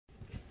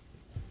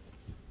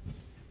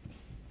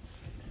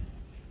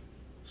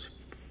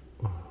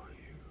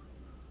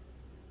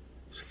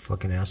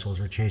Fucking assholes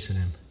are chasing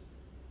him.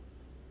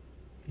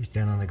 He's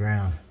down on the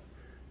ground.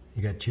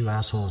 You got two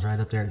assholes right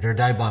up there. They're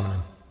dive bombing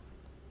him.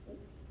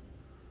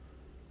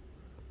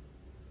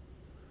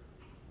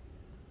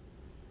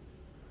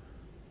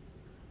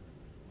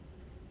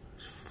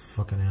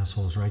 Fucking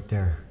assholes right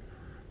there.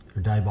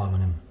 They're dive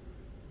bombing him.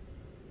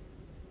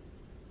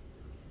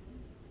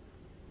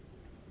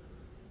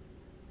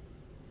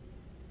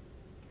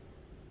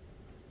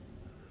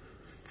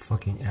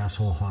 Fucking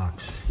asshole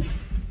hawks.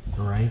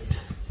 Right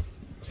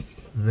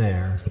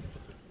there.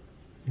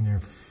 And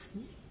they're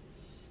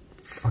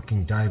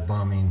fucking dive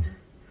bombing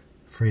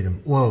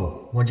Freedom.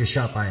 Whoa, one just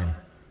shot by him.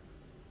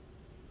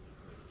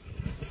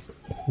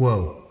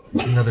 Whoa,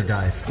 another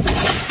dive.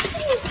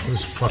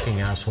 Those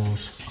fucking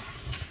assholes.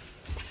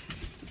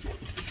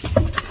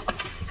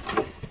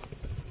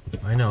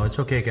 I know, it's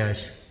okay,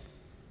 guys.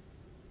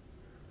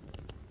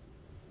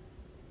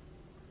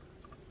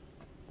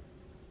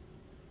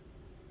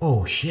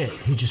 Oh shit,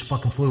 he just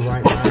fucking flew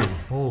right by him.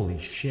 Holy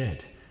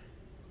shit.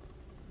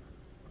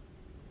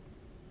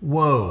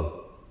 Whoa.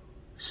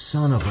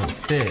 Son of a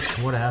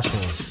bitch. What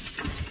assholes.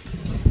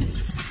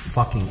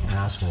 Fucking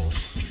assholes.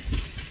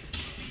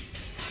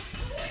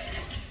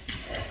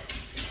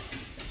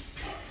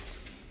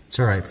 It's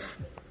alright.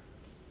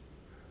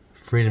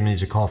 Freedom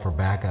needs a call for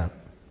backup.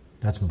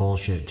 That's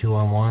bullshit. 2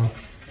 on 1. Here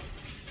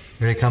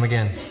they come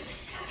again.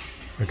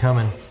 They're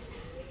coming.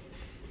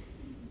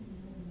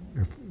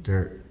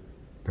 They're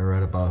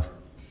right above.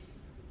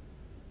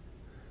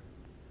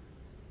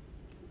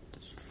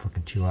 There's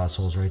fucking 2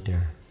 assholes right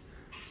there.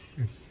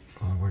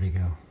 Oh, where'd he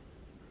go?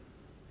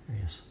 There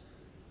he is.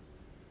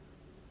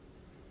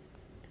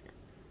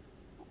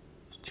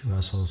 There's 2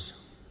 assholes.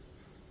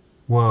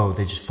 Whoa,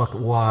 they just fucking,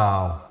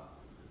 wow.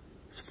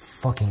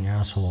 Fucking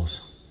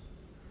assholes.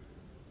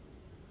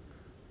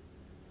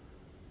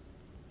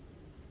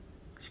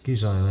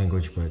 Excuse my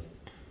language, but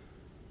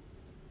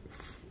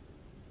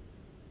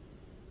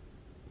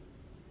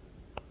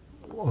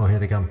oh, here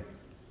they come.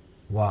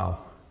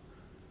 Wow.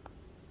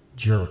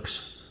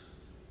 Jerks.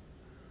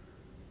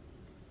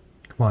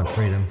 Come on,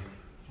 Freedom.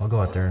 I'll go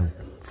out there and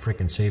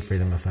freaking save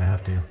Freedom if I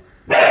have to.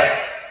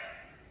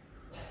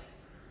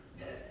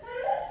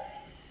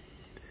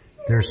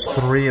 There's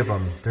 3 of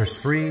them. There's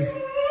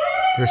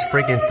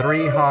freaking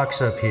 3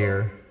 hawks up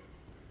here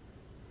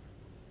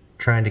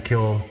trying to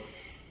kill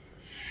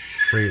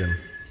Freedom.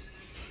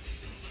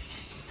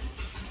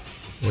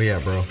 Where you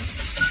at, bro?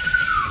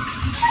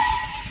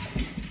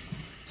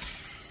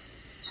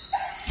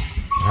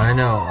 I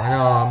know,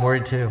 I'm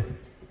worried too.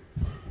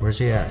 Where's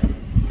he at?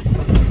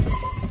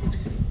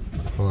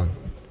 Hold on.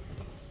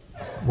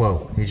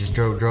 Whoa, he just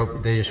drove,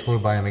 they just flew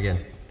by him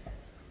again.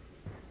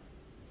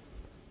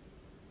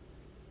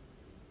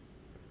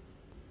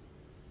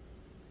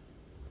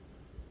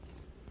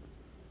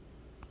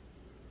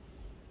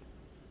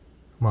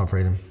 Come on,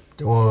 Freedom.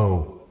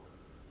 Whoa.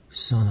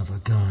 Son of a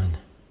gun.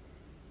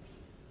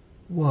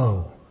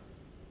 Whoa.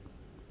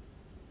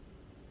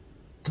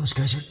 Those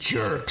guys are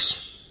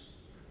jerks.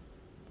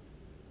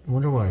 I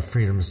wonder why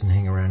Freedom doesn't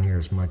hang around here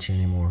as much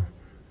anymore.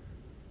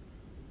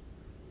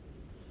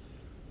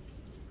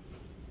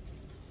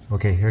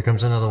 Okay, here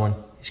comes another one.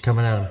 He's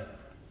coming at him.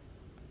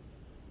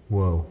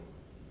 Whoa.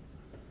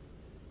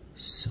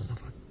 Son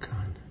of a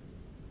gun.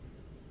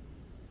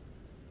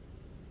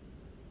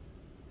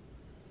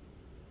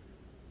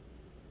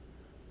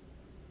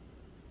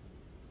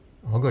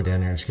 I'll go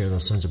down there and scare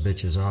those sons of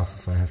bitches off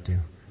if I have to.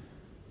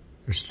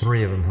 There's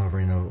 3 of them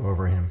hovering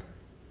over him.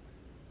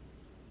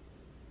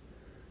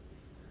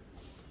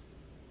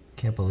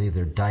 Can't believe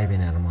they're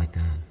diving at him like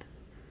that.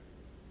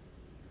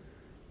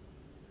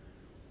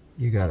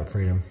 You got it,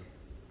 Freedom.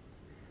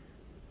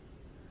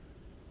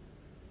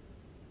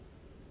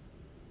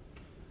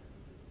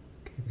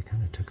 Okay, they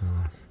kind of took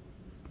off.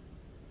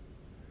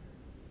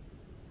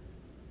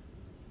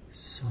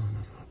 Son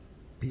of a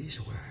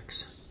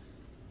beeswax.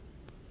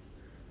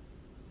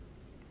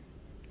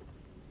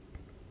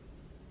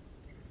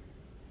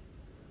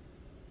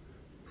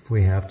 If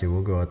we have to,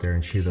 we'll go out there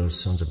and shoot those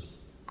sons of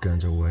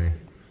guns away.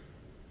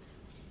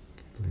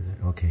 Can't believe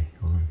that. Okay,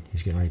 hold on.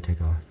 He's getting ready to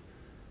take off.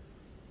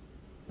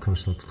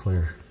 Coast looks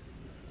clear.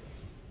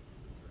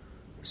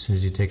 As soon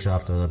as he takes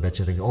off, though, I bet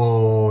you they go,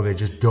 oh, they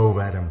just dove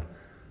at him.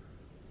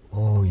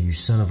 Oh, you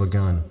son of a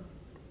gun.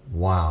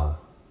 Wow.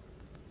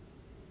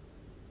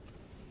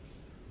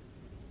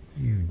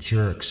 You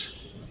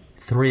jerks.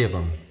 3 of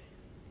them.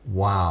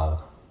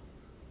 Wow.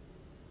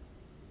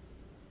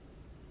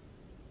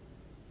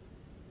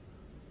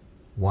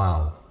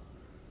 Wow.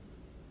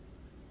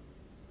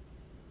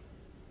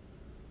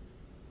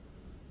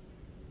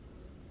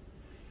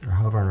 They're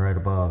hovering right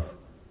above.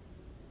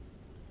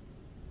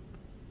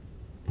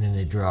 And then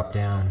they drop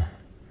down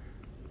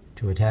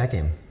to attack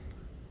him.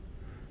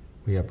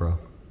 Where you at, bro?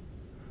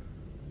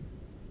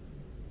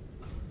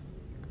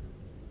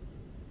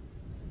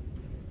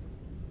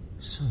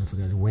 Son of a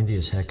gun. Windy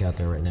as heck out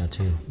there right now,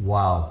 too.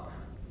 Wow.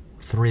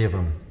 3 of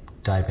them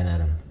diving at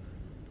him.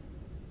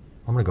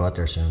 I'm gonna go out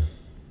there soon.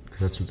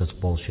 That's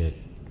bullshit.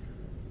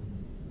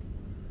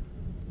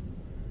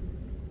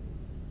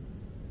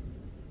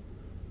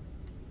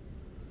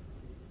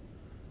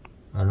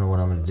 don't know what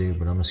I'm gonna do,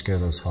 but I'm gonna scare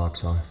those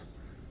hawks off.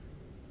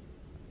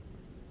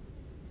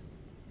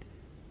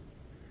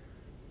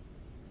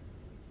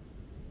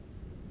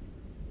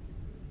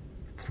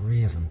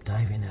 Three of them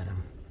diving at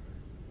him.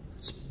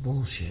 That's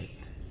bullshit.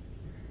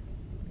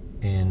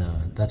 And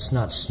that's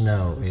not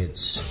snow,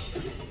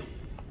 it's...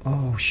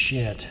 Oh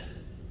shit.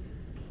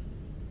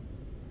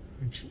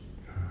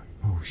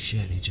 Oh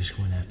shit, he just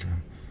went after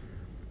him.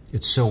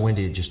 It's so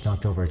windy, it just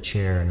knocked over a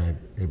chair and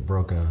it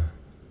broke a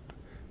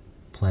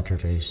planter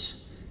vase.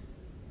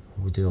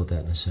 We'll deal with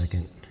that in a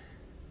second.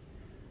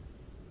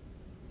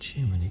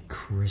 Jiminy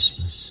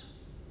Christmas.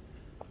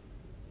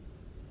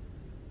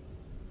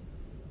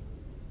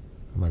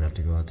 I might have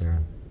to go out there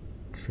and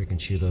freaking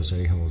shoo those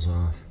a-holes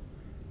off.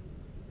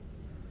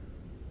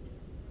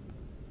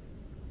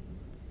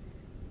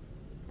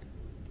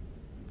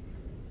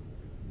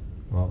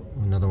 Well,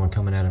 another one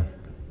coming at him.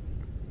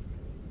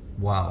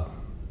 Wow.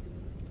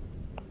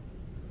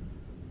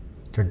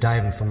 They're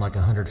diving from like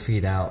 100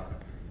 feet out.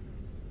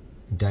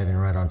 Diving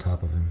right on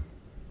top of him.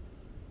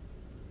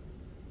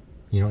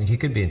 You know, he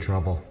could be in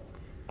trouble.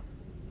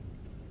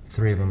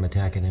 Three of them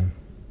attacking him.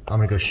 I'm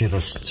gonna go shoot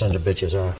those sons of bitches off.